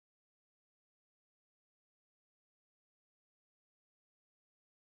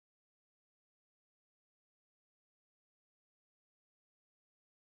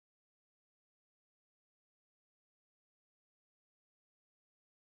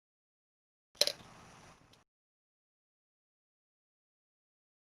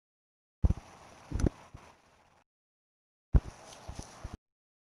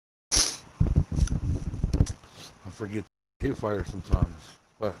forget hip fire sometimes.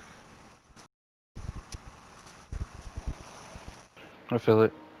 But I feel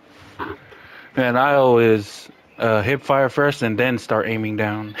it. And I always hip fire first and then start aiming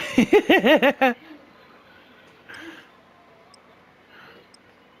down.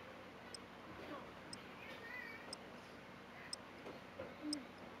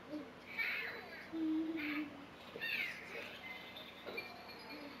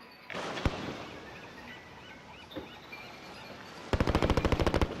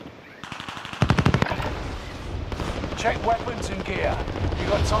 Check weapons and gear. You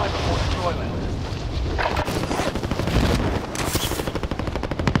got time before deployment.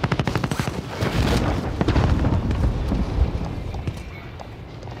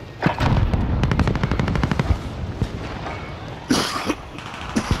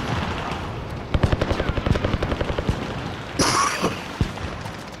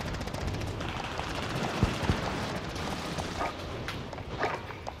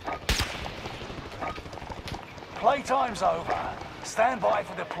 Playtime's over. Stand by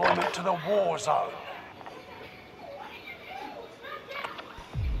for deployment to the war zone.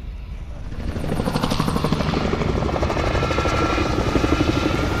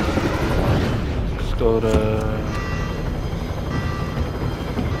 Let's go to...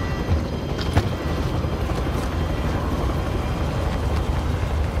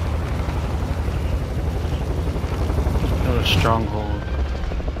 Stronghold.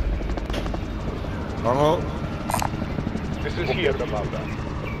 Stronghold? This is here, Commander.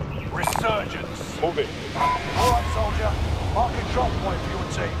 Resurgence. Move it. All right, soldier. Mark a drop point for your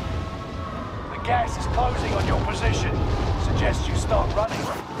team. The gas is closing on your position. Suggest you start running.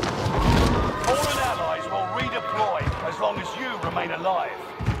 Fallen allies will redeploy as long as you remain alive.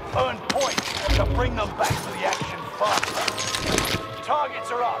 Earn points to bring them back to the action faster.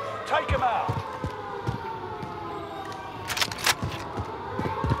 Targets are up. Take them out.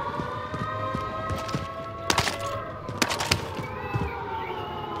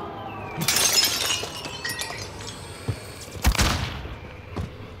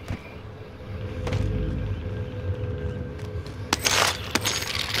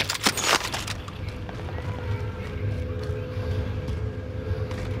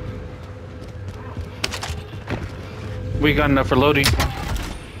 We got enough for loading.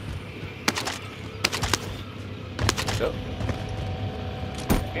 Yep.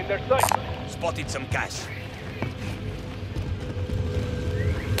 In their sight. Spotted some gas.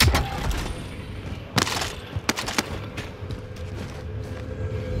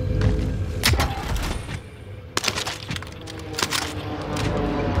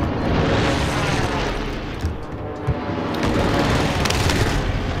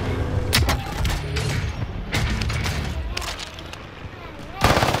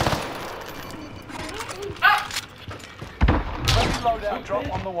 Loadout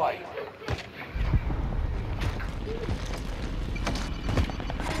drop on the way.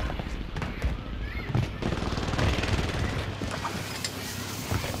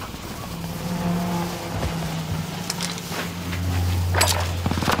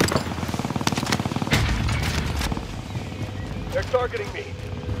 They're targeting me.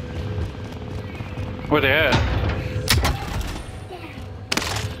 Where they at?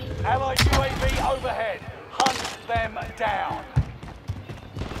 Allied UAV overhead. Hunt them down.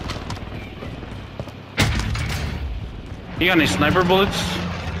 You got any sniper bullets?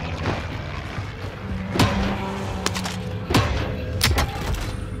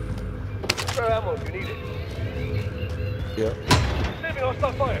 Spare ammo if you need it. Yep. Receiving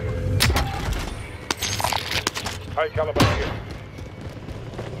hostile fire. High caliber here.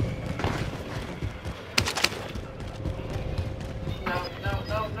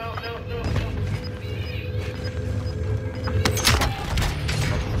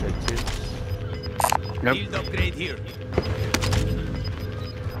 Yep. Field upgrade here.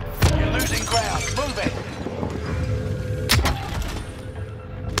 You're losing ground. Move it.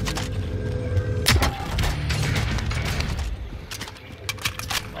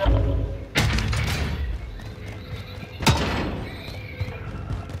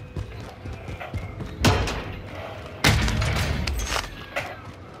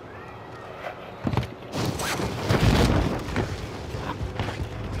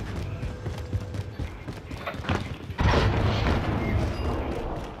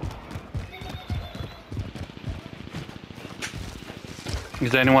 Is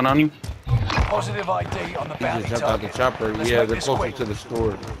there anyone on you? Positive ID on the He bounty just jumped out the target. chopper. Let's Yeah, make they're this closer quick. to the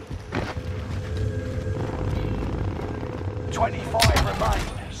store. 25 remain.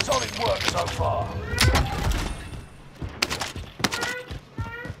 Solid work so far.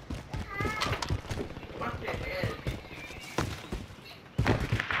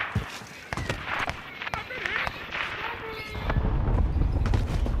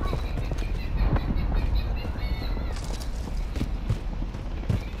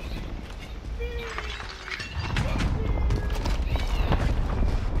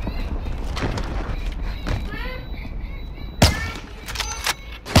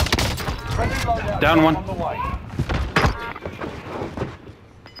 Down one. On the way.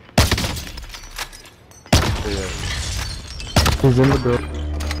 Yeah. He's in the building.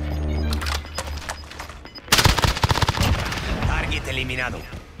 Target eliminado.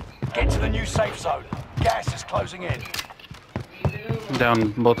 Get to the new safe zone. Gas is closing in.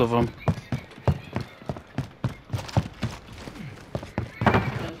 Down both of them.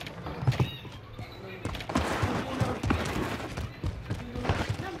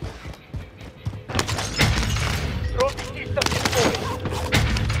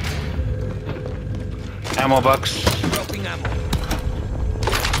 Ammo box. Dropping ammo.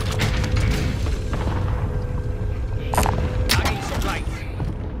 Tagging supplies.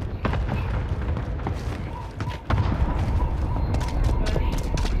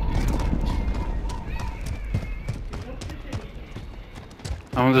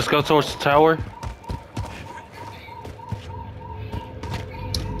 I'm gonna just go towards the tower.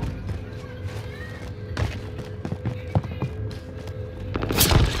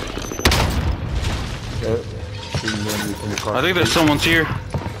 Yeah. In the car. I think there's someone's here.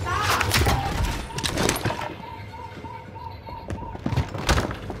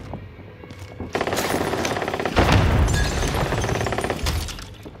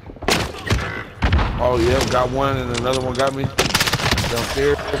 Oh yeah, got one and another one got me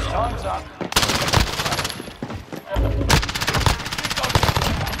downstairs. Time's up.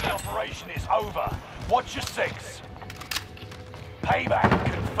 The operation is over. Watch your six. Payback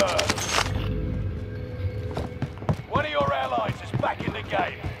confirmed. One of your allies is back in the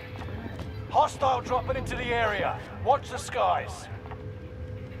game. Hostile dropping into the area. Watch the skies.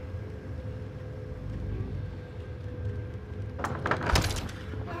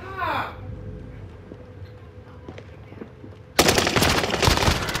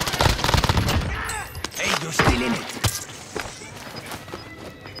 Hey, you're still in it.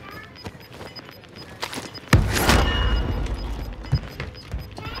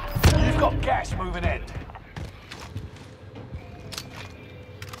 You've got gas moving in.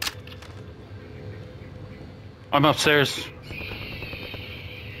 I'm upstairs.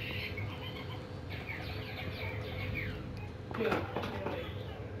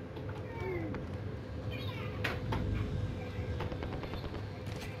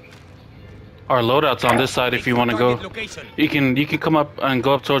 Our loadout's on this side if you want to go. Target location. You can come up and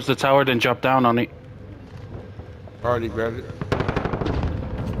go up towards the tower, then drop down on it. Already grabbed it.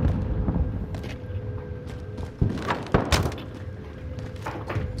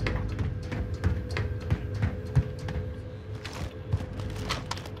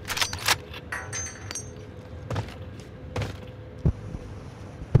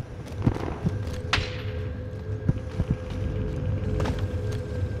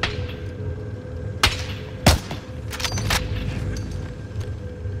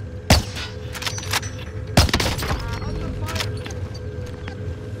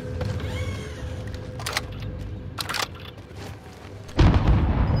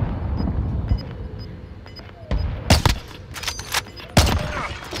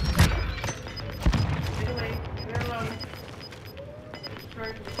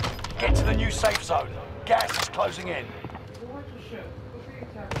 Get to the new safe zone. Gas is closing in.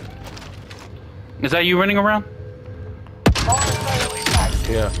 Is that you running around? Fire sale is active.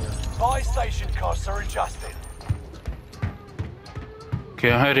 Yeah. Buy station costs are adjusted.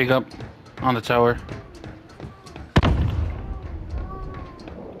 Okay, I'm heading up on the tower.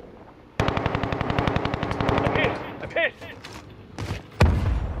 I'm hit.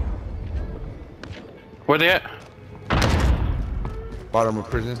 Where they at? Bottom of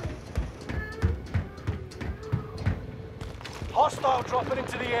prison. Hostile dropping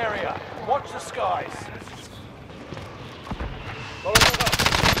into the area. Watch the skies.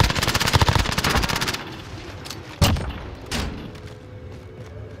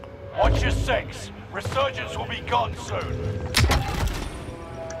 Watch your six. Resurgence will be gone soon.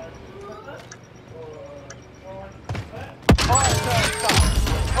 Fire sale done.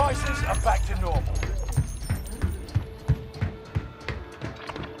 Prices are back to normal.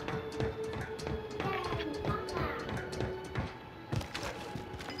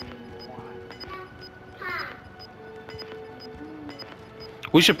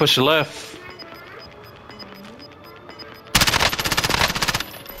 We should push left.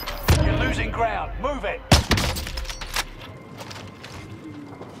 You're losing ground. Move it.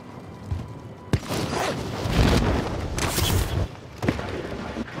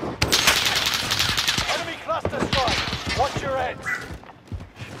 Enemy cluster strike. Watch your heads.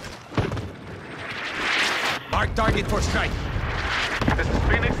 Mark target for strike. This is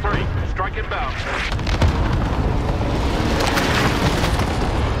Phoenix 3. Strike inbound.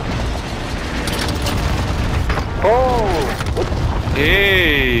 Oh!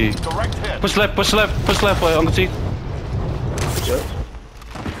 Hey! Direct hit. Push left, Uncle T.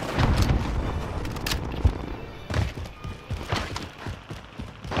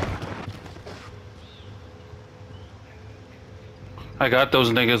 I got those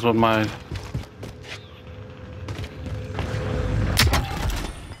niggas with my...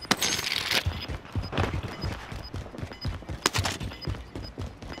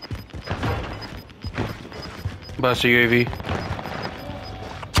 Bust UAV.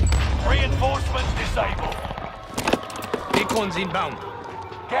 Reinforcements disabled. Beacon's inbound.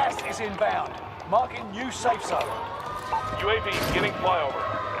 Gas is inbound. Marking new safe zone. UAV getting flyover.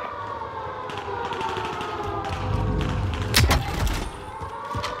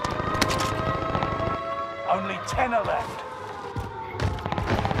 Only 10 are left.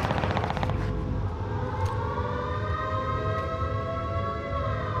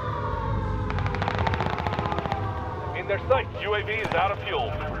 In their sight. UAV is out of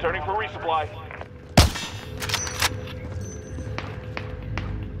fuel. Returning for resupply.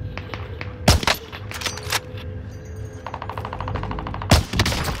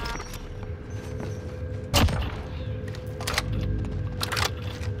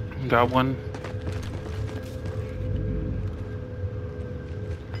 Got one.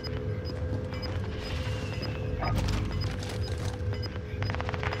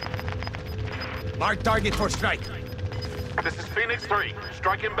 Mark target for strike. This is Phoenix 3.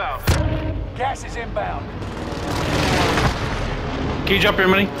 Strike inbound. Gas is inbound. Can you drop your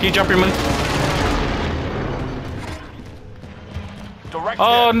money? Direct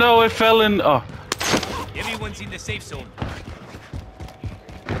Oh hit. no, it fell in. Oh. Everyone's in the safe zone.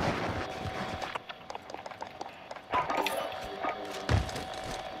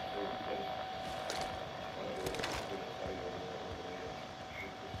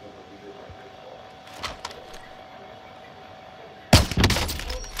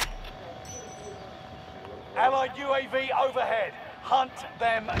 Allied UAV overhead. Hunt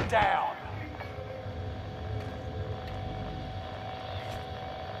them down.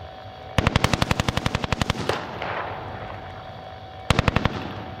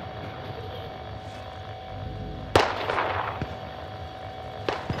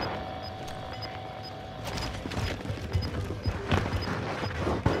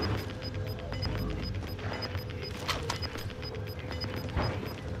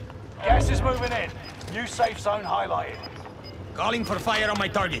 Gas is moving in. New safe zone highlighted. Calling for fire on my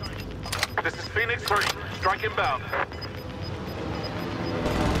target. This is Phoenix 3. Strike inbound. You've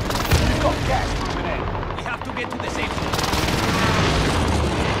got gas moving in. We have to get to the safe zone.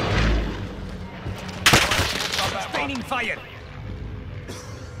 Sustaining fire.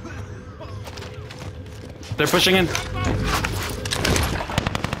 They're pushing in.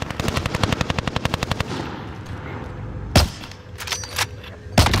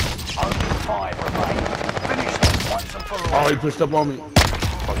 Only 5 remain. Finish this once and for all. Oh, he pushed up on me.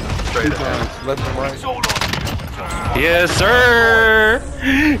 Straight times, left and right. It's all on you. Yes, sir.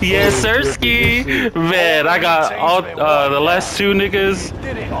 Yes, sirski. Man, I got all the last 2 niggas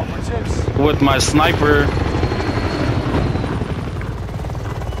Did it, operatives. with my sniper.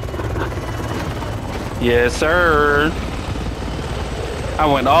 Yes, sir. I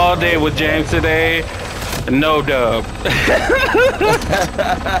went all day with James today. No dub.